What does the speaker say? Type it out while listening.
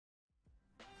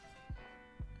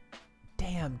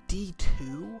Damn,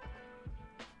 D2?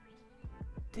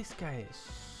 This guy is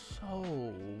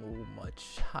so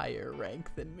much higher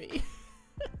rank than me.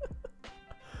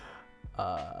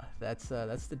 That's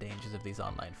the dangers of these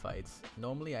online fights.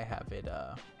 Normally I have it,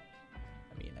 I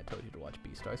mean, I told you to watch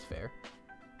Beastars, fair.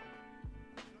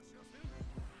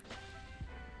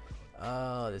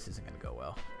 Oh, this isn't gonna go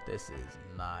well. This is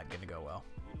not gonna go well.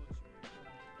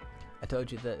 I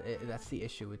told you that that's the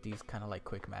issue with these kind of like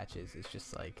quick matches. It's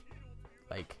just like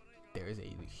there is a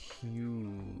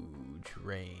huge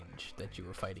range that you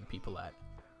were fighting people at.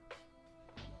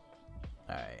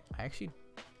 Alright, I actually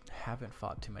haven't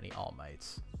fought too All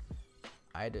Mights.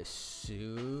 I'd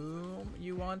assume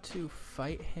you want to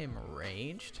fight him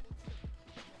ranged.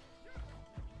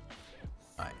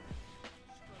 Alright.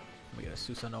 We got a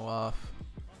Susanoo off.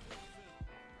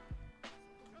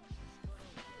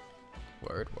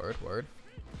 Word.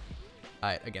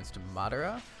 Alright, against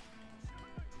Madara.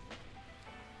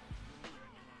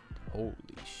 Holy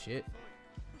shit.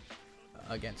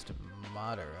 Against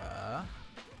Madara.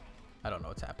 I don't know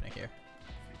what's happening here.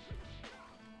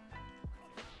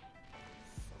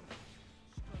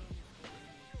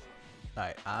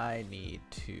 Alright, I need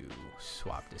to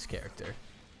swap this character.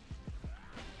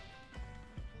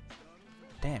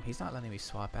 Damn, he's not letting me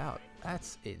swap out.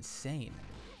 That's insane.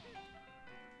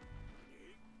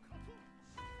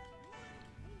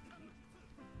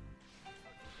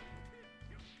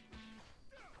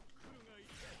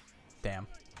 Damn.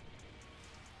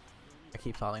 I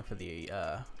keep falling for the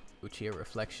Uchiha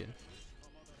reflection.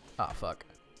 Oh fuck.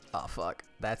 Oh fuck.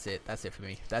 That's it. That's it for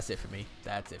me. That's it for me.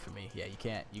 That's it for me. Yeah, you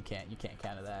can't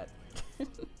counter that.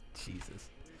 Jesus.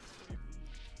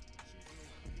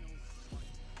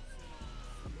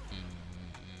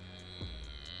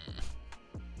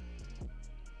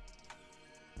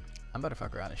 I'm about to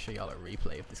fuck around and show y'all a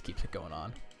replay if this keeps it going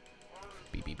on.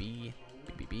 BBB,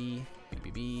 BBB,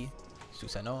 BBB,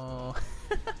 Susanoo.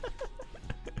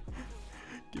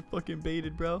 Get fucking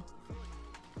baited, bro.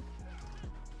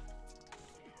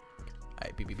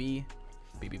 Alright, BBB,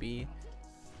 BBB.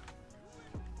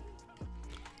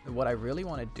 What I really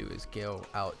want to do is go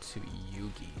out to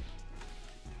Yugi.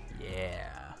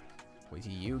 Yeah. With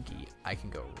Yugi, I can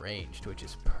go ranged, which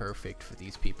is perfect for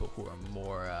these people who are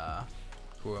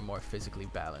more physically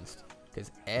balanced,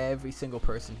 because every single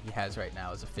person he has right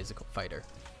now is a physical fighter.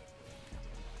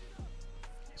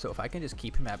 So if I can just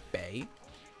keep him at bay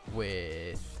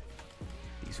with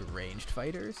these ranged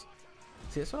fighters.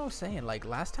 See, that's what I was saying. Like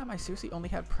last time I seriously only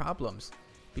had problems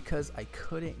because I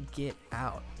couldn't get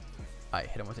out. I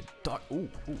hit him with a dart. Oh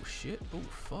shit. Oh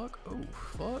fuck. Oh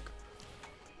fuck.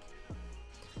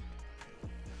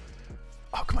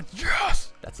 Oh come on.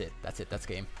 Yes! That's it. That's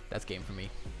game. That's game for me.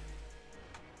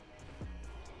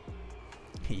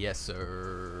 Yes,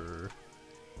 sir.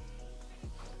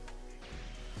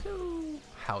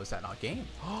 How is that not game?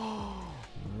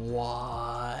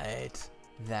 What?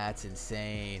 That's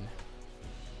insane.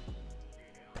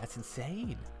 That's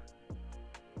insane.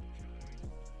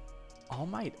 All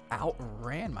Might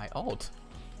outran my ult.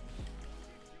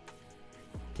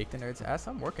 Kick the nerd's ass.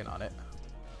 I'm working on it.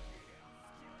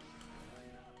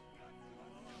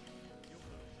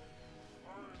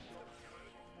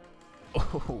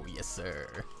 Oh, yes,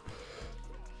 sir.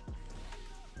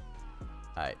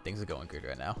 Alright, things are going good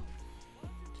right now.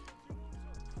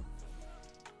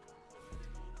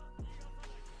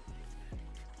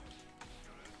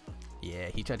 Yeah,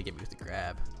 he tried to get me with the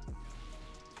grab.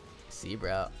 See,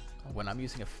 bro, when I'm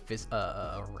using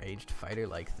a raged fighter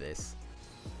like this,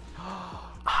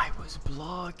 I was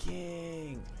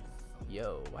blocking.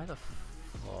 Yo, why the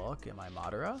fuck am I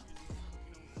Madara?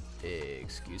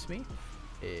 Excuse me?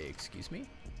 Excuse me?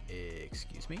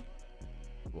 Excuse me?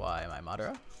 Why am I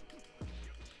Madara?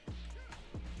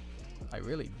 I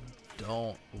really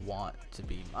don't want to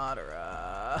be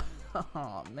Madara.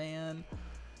 Oh man.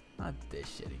 Not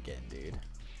this shit again, dude.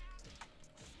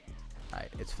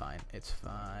 Alright, it's fine. It's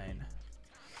fine.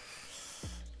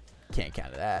 Can't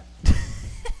counter that.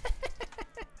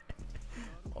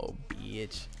 Oh,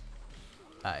 bitch.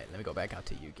 Alright, let me go back out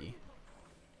to Yugi.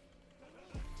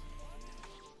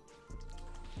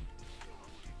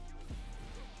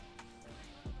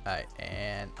 Alright,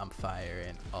 and I'm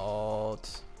firing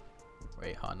ult.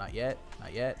 Wait, huh? Not yet.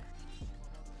 Not yet.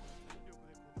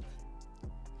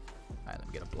 Alright, let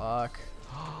me get a block.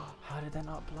 How did that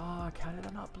not block? How did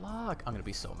that not block? I'm gonna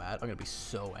be so mad. I'm gonna be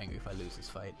so angry if I lose this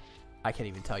fight. I can't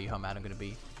even tell you how mad I'm gonna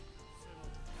be.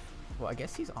 Well, I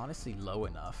guess he's honestly low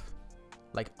enough.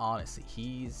 Like, honestly,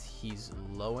 he's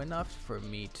low enough for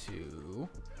me to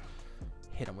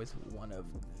hit him with one of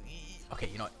the... Okay,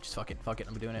 you know what? Just fuck it.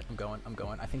 I'm doing it. I'm going.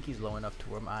 I think he's low enough to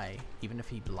where even if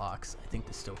he blocks, I think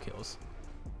this still kills.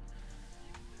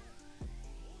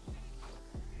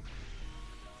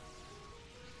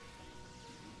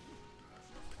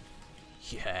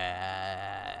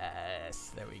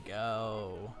 Yes, there we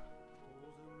go.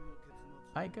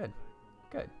 Alright, good.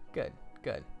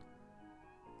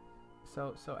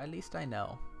 So at least I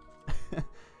know.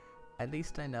 At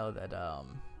least I know that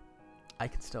I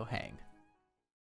can still hang.